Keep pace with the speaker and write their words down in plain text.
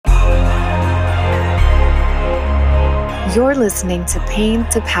You're listening to Pain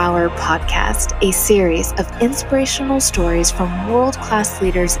to Power podcast, a series of inspirational stories from world-class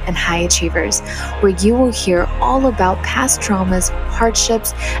leaders and high achievers, where you will hear all about past traumas,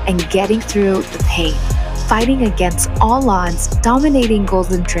 hardships, and getting through the pain, fighting against all odds, dominating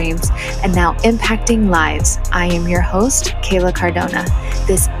goals and dreams, and now impacting lives. I am your host, Kayla Cardona.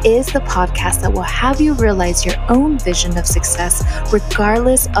 This is the podcast that will have you realize your own vision of success,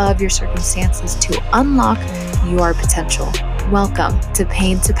 regardless of your circumstances, to unlock your potential. Welcome to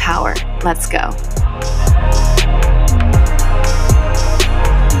Pain to Power. Let's go.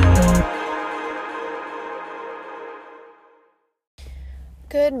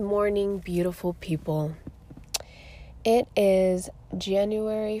 Good morning, beautiful people. It is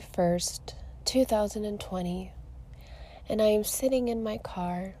January 1st, 2020, and I am sitting in my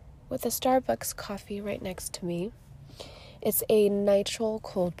car with a Starbucks coffee right next to me. It's a nitrile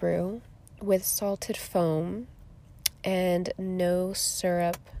cold brew with salted foam and no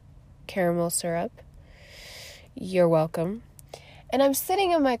syrup, caramel syrup. You're welcome. And I'm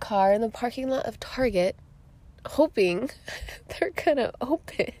sitting in my car in the parking lot of Target, hoping they're gonna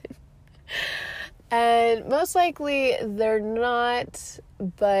open. And most likely they're not,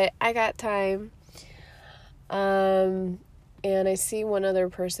 but I got time. And I see one other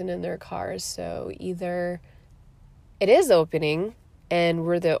person in their car, so either it is opening and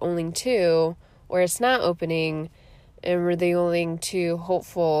we're the only two, or it's not opening and we're the only two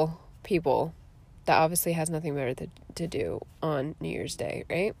hopeful people that obviously has nothing better to do on New Year's Day,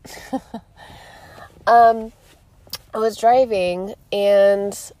 right? I was driving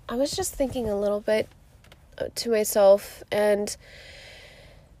and I was just thinking a little bit to myself, and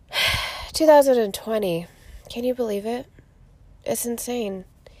 2020, can you believe it? It's insane.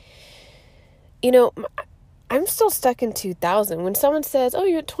 You know, I'm still stuck in 2000. When someone says, oh,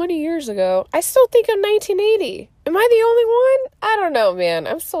 you're 20 years ago, I still think of 1980. Am I the only one? I don't know, man.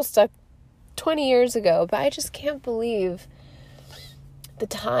 I'm still stuck 20 years ago, but I just can't believe the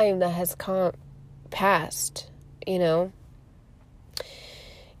time that has passed, you know?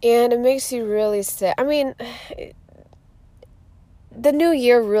 And it makes you really sad. I mean, the new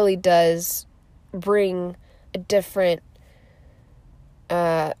year really does bring a different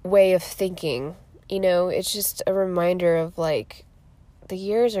way of thinking. You know, it's just a reminder of, like, the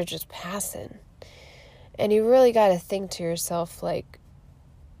years are just passing. And you really got to think to yourself, like,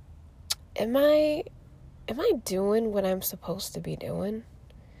 am I doing what I'm supposed to be doing?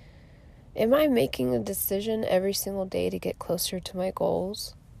 Am I making a decision every single day to get closer to my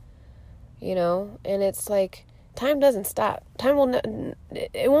goals? You know, and it's like, time doesn't stop. Time will not,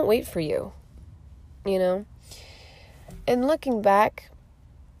 it won't wait for you, you know? And looking back,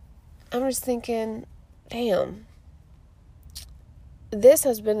 I'm just thinking, damn, this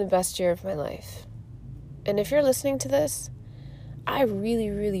has been the best year of my life. And if you're listening to this, I really,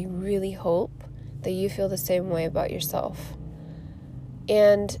 really, really hope that you feel the same way about yourself.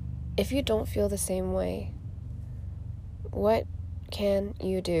 And if you don't feel the same way, what can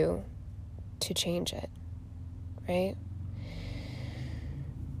you do to change it, right?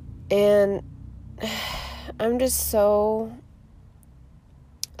 And I'm just so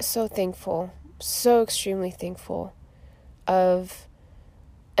thankful, so extremely thankful of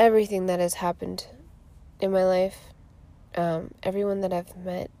everything that has happened in my life, everyone that I've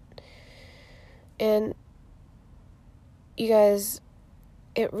met. And you guys,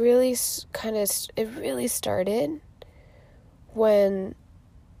 it really started when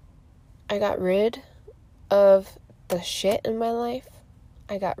I got rid of the shit in my life.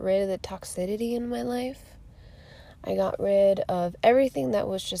 I got rid of the toxicity in my life. I got rid of everything that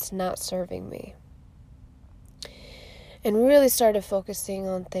was just not serving me. And really started focusing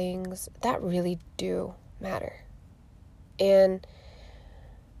on things that really do matter. And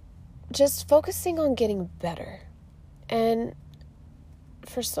just focusing on getting better. And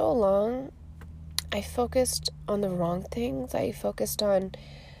for so long, I focused on the wrong things. I focused on,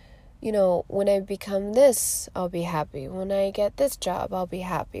 you know, when I become this, I'll be happy. When I get this job, I'll be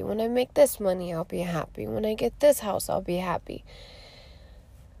happy. When I make this money, I'll be happy. When I get this house, I'll be happy.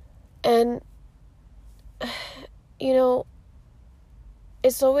 And, you know,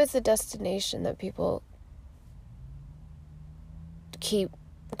 it's always the destination that people keep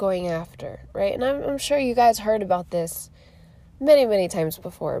going after, right? And I'm sure you guys heard about this many, many times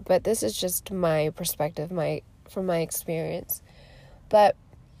before, but this is just my perspective, from my experience. But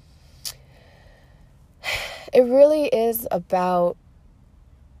it really is about,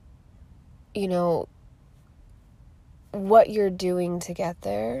 you know, what you're doing to get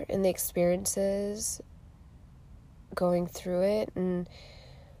there and the experiences going through it and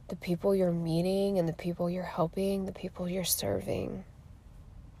the people you're meeting and the people you're helping, the people you're serving.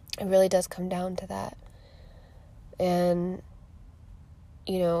 It really does come down to that. And,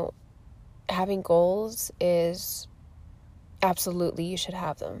 having goals is absolutely, you should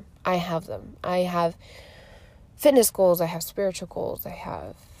have them. I have them. I have fitness goals. I have spiritual goals. I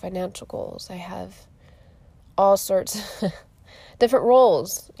have financial goals. I have all sorts of different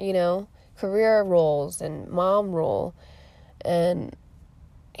roles, career roles and mom role. And,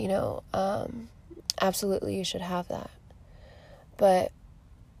 absolutely you should have that. But,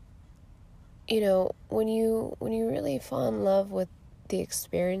 when you really fall in love with the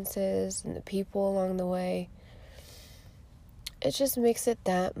experiences and the people along the way, it just makes it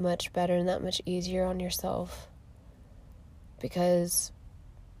that much better and that much easier on yourself. Because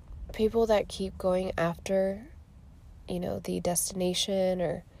people that keep going after, the destination,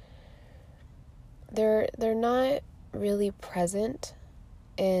 or they're not really present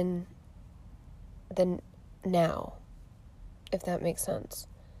in the now, if that makes sense.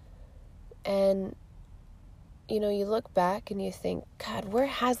 And, you look back and you think, God, where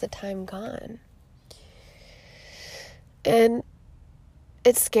has the time gone? And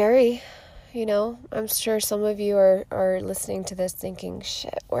it's scary, I'm sure some of you are listening to this thinking,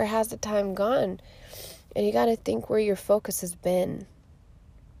 shit, where has the time gone? And you got to think where your focus has been.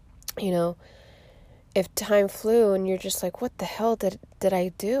 If time flew and you're just like, what the hell did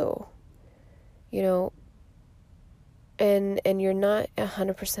I do? And you're not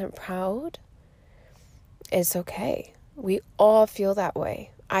 100% proud, it's okay. We all feel that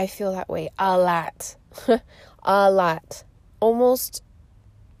way. I feel that way a lot. A lot. Almost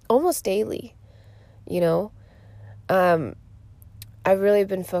daily, I've really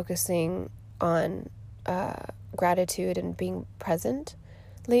been focusing on gratitude and being present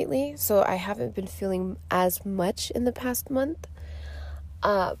lately, so I haven't been feeling as much in the past month,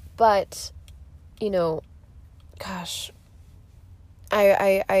 but gosh,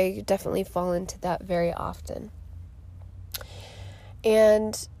 I definitely fall into that very often.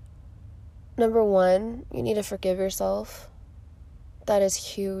 And number one, you need to forgive yourself. That is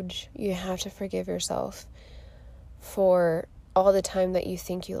huge. You have to forgive yourself for all the time that you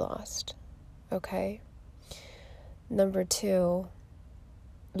think you lost. Okay? Number two,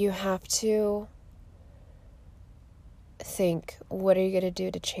 you have to think, what are you going to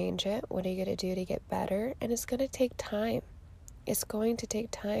do to change it? What are you going to do to get better? And it's going to take time. It's going to take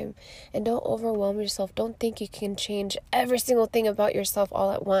time. And don't overwhelm yourself. Don't think you can change every single thing about yourself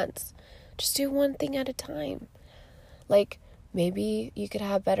all at once. Just do one thing at a time. Like, maybe you could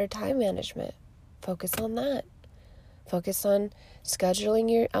have better time management. Focus on that. Focus on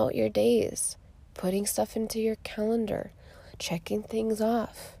scheduling out your days, putting stuff into your calendar, checking things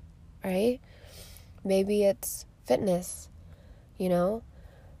off, right? Maybe it's fitness,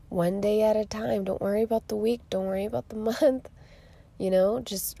 one day at a time. Don't worry about the week. Don't worry about the month,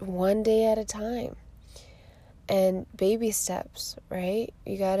 just one day at a time. And baby steps, right?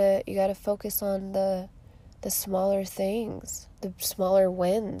 You gotta focus on the smaller things, the smaller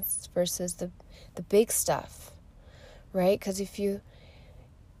wins versus the big stuff, right? Because if you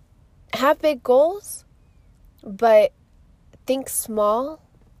have big goals, but think small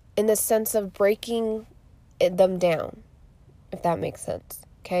in the sense of breaking them down, if that makes sense,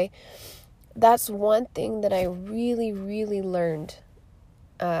 okay? That's one thing that I really, really learned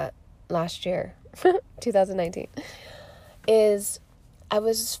last year, 2019, is I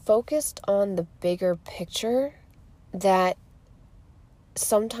was focused on the bigger picture that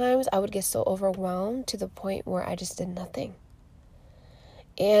sometimes I would get so overwhelmed to the point where I just did nothing.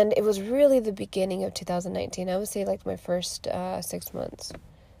 And it was really the beginning of 2019. I would say like my first 6 months.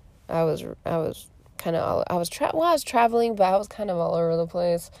 I was traveling, but I was kind of all over the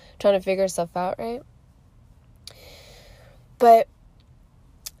place, trying to figure stuff out, right? But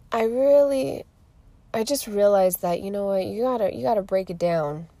I just realized that, you know what, you gotta break it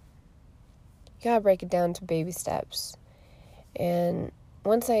down. You gotta break it down to baby steps. And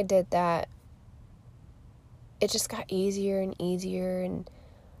once I did that, it just got easier and easier, and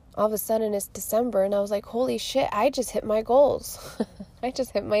all of a sudden it's December, and I was like, holy shit, I just hit my goals. I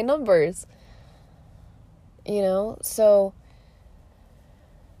just hit my numbers. So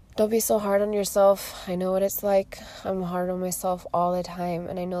don't be so hard on yourself. I know what it's like. I'm hard on myself all the time,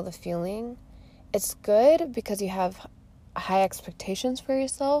 and I know the feeling. It's good because you have high expectations for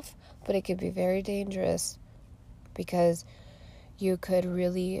yourself, but it could be very dangerous because you could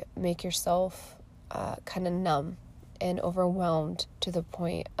really make yourself kind of numb and overwhelmed to the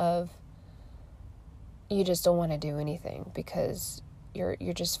point of you just don't want to do anything because you're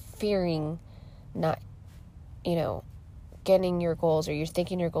just fearing not, getting your goals, or you're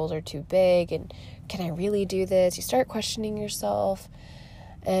thinking your goals are too big, and can I really do this? You start questioning yourself,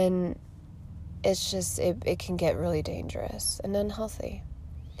 and it's just, it can get really dangerous and unhealthy.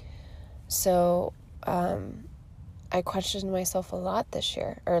 So, I questioned myself a lot last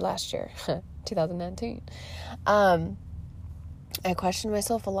year, 2019. I questioned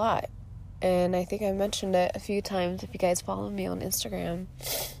myself a lot, and I think I mentioned it a few times if you guys follow me on Instagram.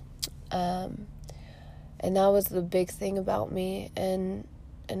 And that was the big thing about me, and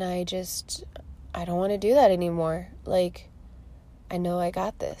I don't want to do that anymore. Like, I know I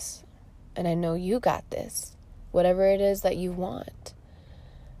got this, and I know you got this, whatever it is that you want,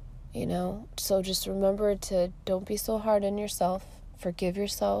 so just remember to don't be so hard on yourself. Forgive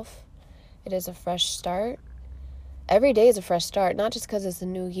yourself. It is a fresh start. Every day is a fresh start, not just because it's a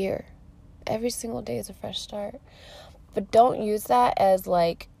new year. Every single day is a fresh start. But don't use that as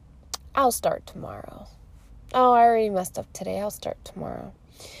like, I'll start tomorrow. Oh, I already messed up today. I'll start tomorrow.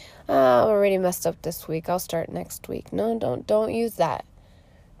 Oh, I already messed up this week. I'll start next week. No, don't use that.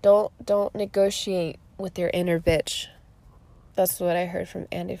 Don't negotiate with your inner bitch. That's what I heard from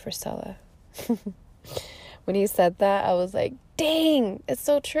Andy Frisella. When he said that, I was like, dang, it's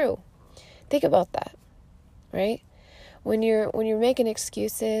so true. Think about that, right? When you're making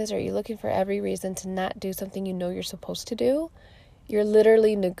excuses, or you're looking for every reason to not do something you know you're supposed to do, you're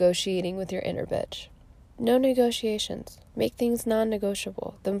literally negotiating with your inner bitch. No negotiations. Make things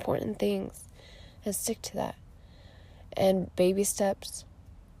non-negotiable, the important things, and stick to that. And baby steps,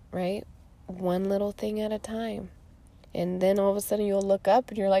 right? One little thing at a time. And then all of a sudden you'll look up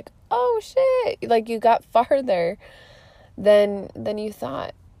and you're like, oh shit, like you got farther than you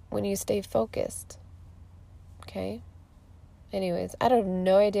thought when you stay focused. Okay? Anyways, I have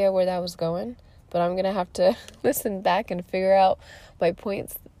no idea where that was going, but I'm going to have to listen back and figure out my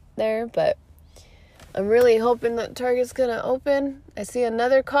points there. But I'm really hoping that Target's going to open. I see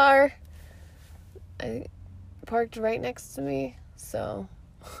another car parked right next to me, so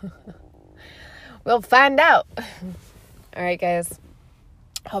we'll find out. All right, guys.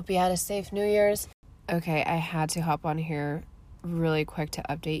 Hope you had a safe New Year's. Okay, I had to hop on here really quick to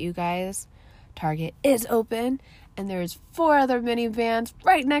update you guys. Target is open, and there's 4 other minivans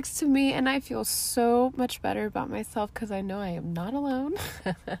right next to me, and I feel so much better about myself because I know I am not alone.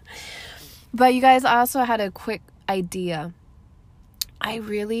 But you guys, I also had a quick idea. I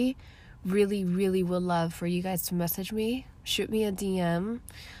really, really, really would love for you guys to message me, shoot me a DM.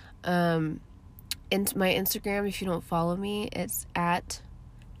 In my Instagram, if you don't follow me, it's at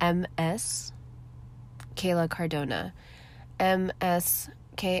MS Kayla Cardona. MSKayla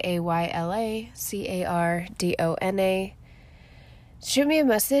Cardona. Shoot me a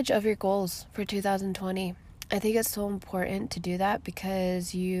message of your goals for 2020. I think it's so important to do that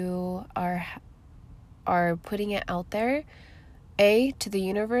because you are putting it out there, A, to the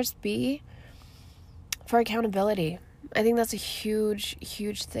universe, B, for accountability. I think that's a huge,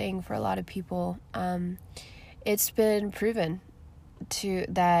 huge thing for a lot of people. It's been proven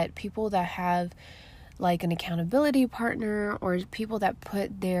that people that have like an accountability partner, or people that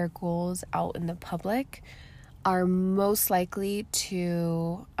put their goals out in the public, are most likely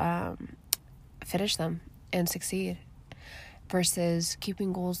to finish them and succeed, versus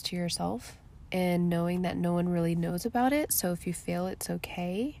keeping goals to yourself and knowing that no one really knows about it. So if you fail, it's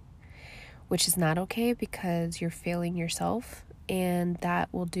okay, which is not okay because you're failing yourself, and that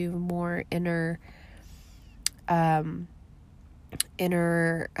will do more inner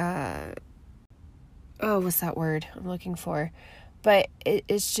what's that word I'm looking for? But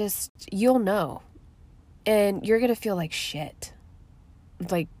it's just, you'll know, and you're gonna feel like shit,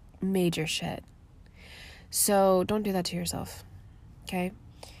 like major shit. So don't do that to yourself, okay?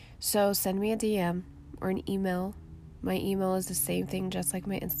 So send me a DM or an email. My email is the same thing, just like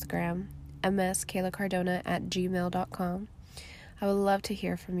my Instagram, mskayla.cardona@gmail.com. I would love to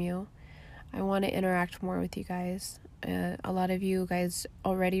hear from you. I want to interact more with you guys. A lot of you guys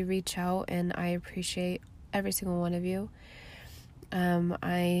already reach out, and I appreciate every single one of you. I'm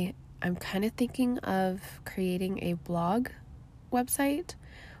kind of thinking of creating a blog website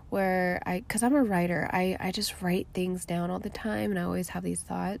where because I'm a writer, I just write things down all the time, and I always have these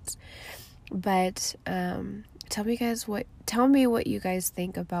thoughts. But tell me what you guys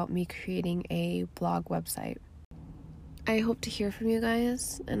think about me creating a blog website. I hope to hear from you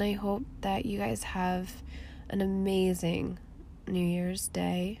guys, and I hope that you guys have an amazing New Year's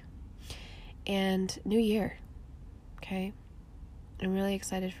Day and New Year. Okay? I'm really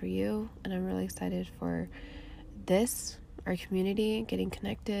excited for you, and I'm really excited for our community, getting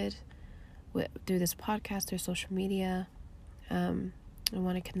connected through this podcast, through social media. I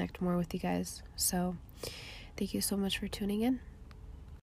want to connect more with you guys. So Thank you so much for tuning in.